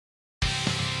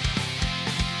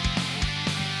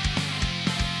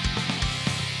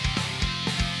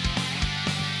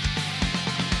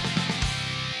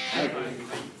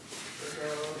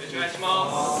いし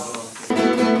ます。素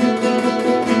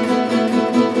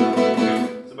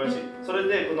晴らしい。それ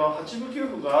でこの8部給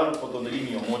付があることの意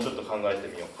味をもうちょっと考えて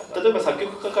みよう。例えば作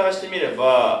曲家からしてみれ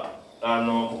ば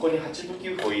ここに8部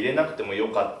給付を入れなくてもよ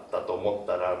かったと思っ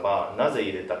たら、まあ、なぜ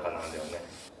入れたかなんだよね。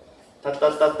タッタ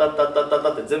ッタッタッタッタッタッ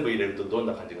タって全部入れるとどん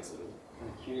な感じがする？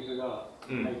給付が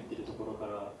入ってるところか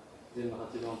ら全部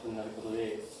8分音符になること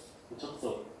で、ちょっ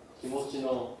と気持ち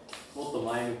のもっと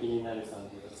前向きになる感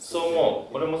じが。そう思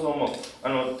う。俺もそう思う。タ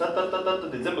ッタッタッタッタ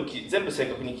って全部正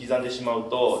確に刻んでしまう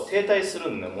と停滞する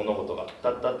んだよ、物事が。タ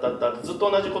ッタッタッタッずっと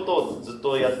同じことをずっ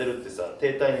とやってるってさ、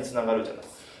停滞につながるじゃない。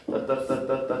タッタッタッ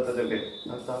タッタッタッタッ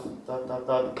タッタッタッタッ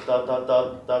タッタッタッ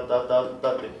タッタッタッタ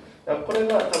ッって。これ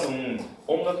が多分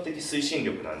音楽的推進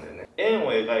力なんだよね。円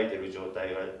を描いてる状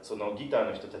態がそのギター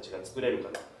の人たちが作れるか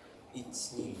ら。1、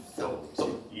2、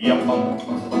3、やっぱ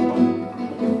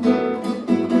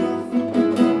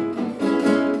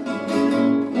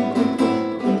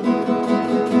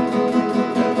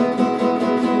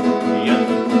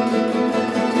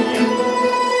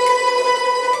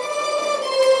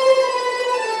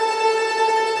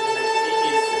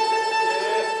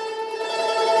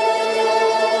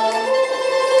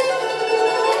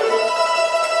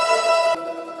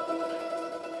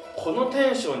この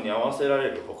テンションに合わせら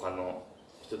れる他の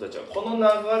人たちはこの流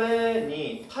れ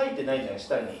に書いてないじゃん。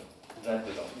下になんて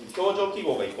いうの表情記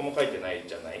号が1個も書いてない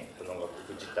じゃない、この楽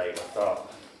譜自体がさ。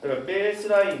だからベース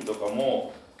ラインとか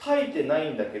も書いてな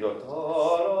いんだけど、タラ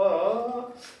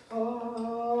ラ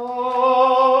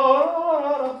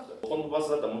このバ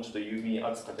スだったらもうちょっと指に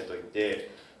圧かけとい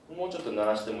てもうちょっと鳴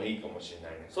らしてもいいかもしれな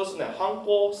いね。そうするとね、反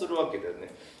抗するわけだよ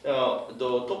ね。だから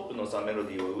トップのさメロ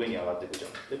ディーは上に上がっていくじゃ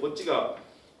ん。でこっちが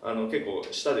結構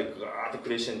下でガーッとク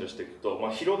レッシェンドしていくと、ま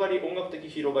あ、音楽的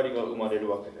広がりが生まれる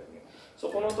わけだよね。そ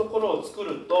このところを作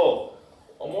ると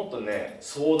もっとね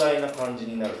壮大な感じ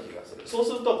になる気がする。そう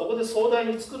するとここで壮大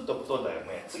に作っとくとだよ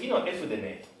ね、次の F で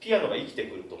ねピアノが生きて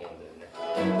くると思うんだよね。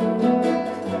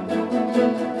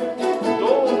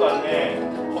どうかね、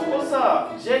ここ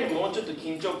さ J にもうちょっと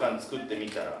緊張感作ってみ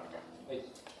たら、はい、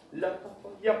ラパパ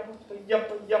ヤパパヤ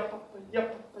パヤパパヤパ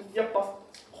パヤパ、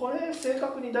これ正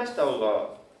確に出した方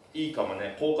がいいかも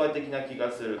ね。効果的な気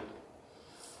がする。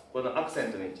このアクセ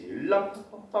ントの位置、ラッパ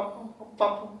パパパパ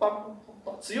パ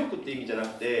パパ、強くって意味じゃな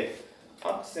くて、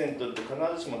アクセントって必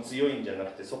ずしも強いんじゃな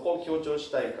くて、そこを強調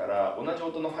したいから、同じ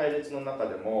音の配列の中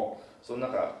でもその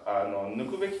中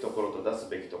抜くべきところと出す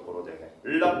べきところでね、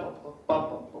ラッパパパ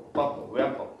パパパウヤ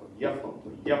パパヤパパ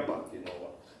ヤパっていうのが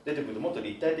出てくるともっと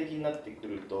立体的になってく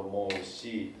ると思う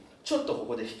し、ちょっとこ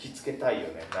こで引きつけたいよ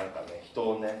ね。なんかね、人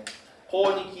をね、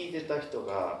法に聞いてた人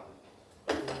が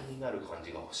こうになる感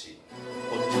じが欲しい。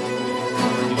こっち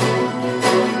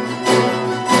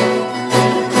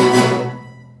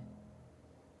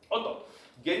あと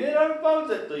ゲネラルパウ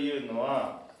ゼというの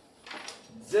は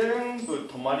全部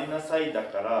止まりなさいだ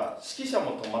から指揮者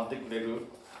も止まってくれる。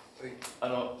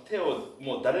手を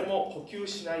もう誰も呼吸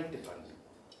しないって感じ。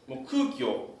もう空気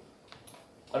を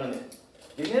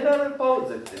ゲネラルパウ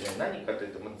ゼってね、何かと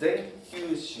いうともう全休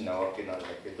止なわけなんだ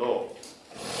けど、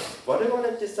我々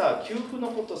ってさ給付の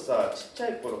ことさちっちゃ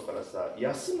い頃からさ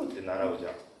休むって習うじゃ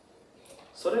ん。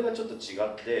それがちょっと違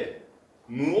って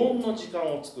無音の時間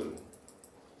を作る。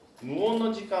無音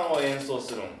の時間を演奏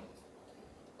する。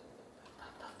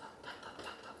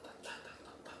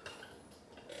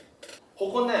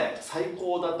ここね最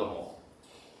高だと思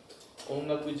う。音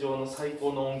楽上の最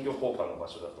高の音響効果の場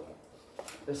所だと思う。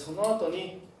でその後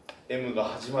に M が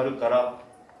始まるから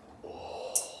おー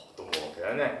と思うわけだ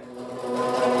よね。こ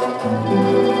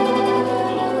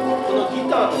のギ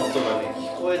ターの音がね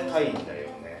聞こえたいんだよ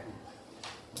ね。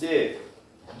で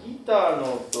ギター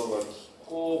の音が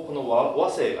この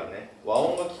和声がね、和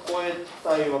音が聞こえ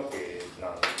たいわけな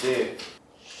んで、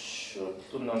ちょっ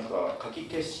となんかかき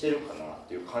消してるかなっ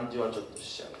ていう感じはちょっと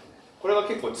しちゃう。これが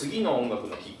結構次の音楽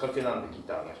のきっかけなんで、ギ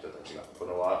ターの人たちがこ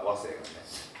の和声がね。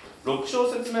6小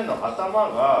節目の頭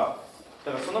が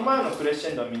だからその前のクレッシ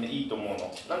ェンドはみんないいと思う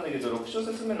のなんだけど、6小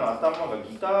節目の頭が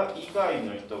ギター以外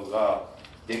の人が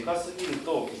でかすぎる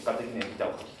と結果的にはギター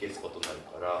をかき消すことになる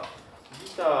から、ギ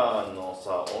ターの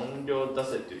さ音量出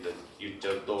せって言っち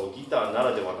ゃうとギターな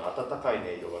らではの温かい音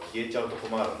色が消えちゃうと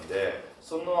困るんで、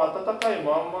その温かい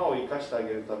まんまを生かしてあげ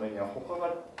るためには他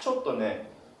がちょっと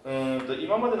ね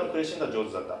今までのクレッシェンドは上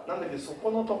手だった。なんだけどそ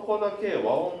このとこだけ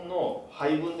和音の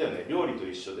配分だよね。料理と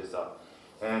一緒でさ、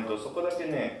そこだけ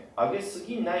ね上げす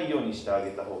ぎないようにしてあげ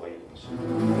た方がいいかもしれな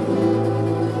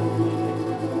い。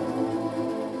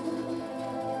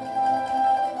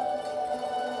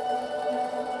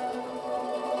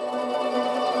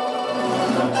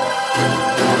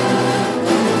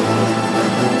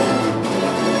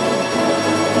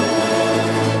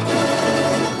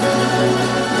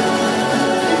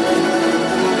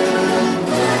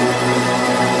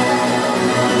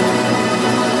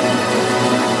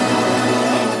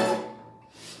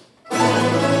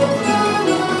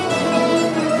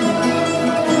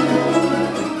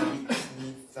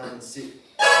しい。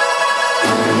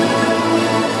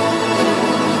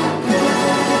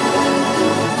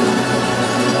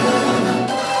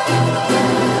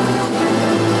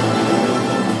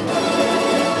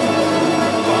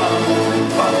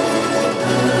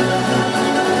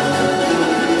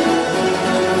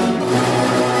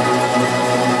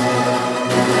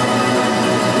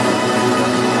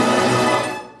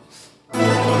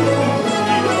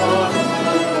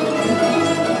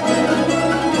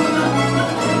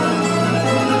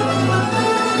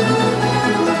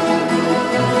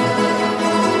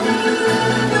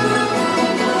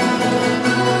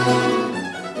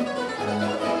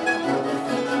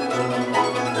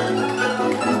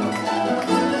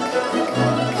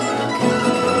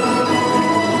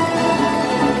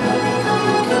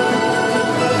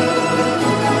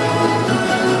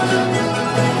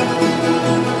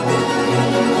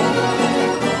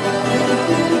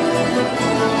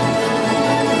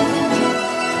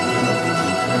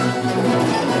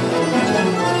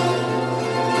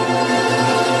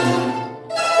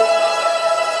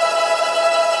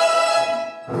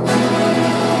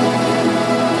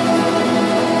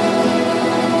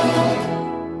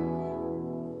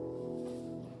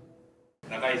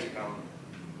長い時間、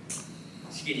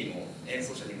指揮にも演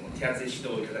奏者にも手厚い指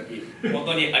導をいただき、本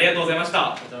当にありがとうございまし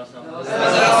た。はい、お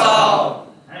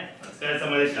疲れ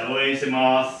様でした。応援して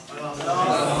ます。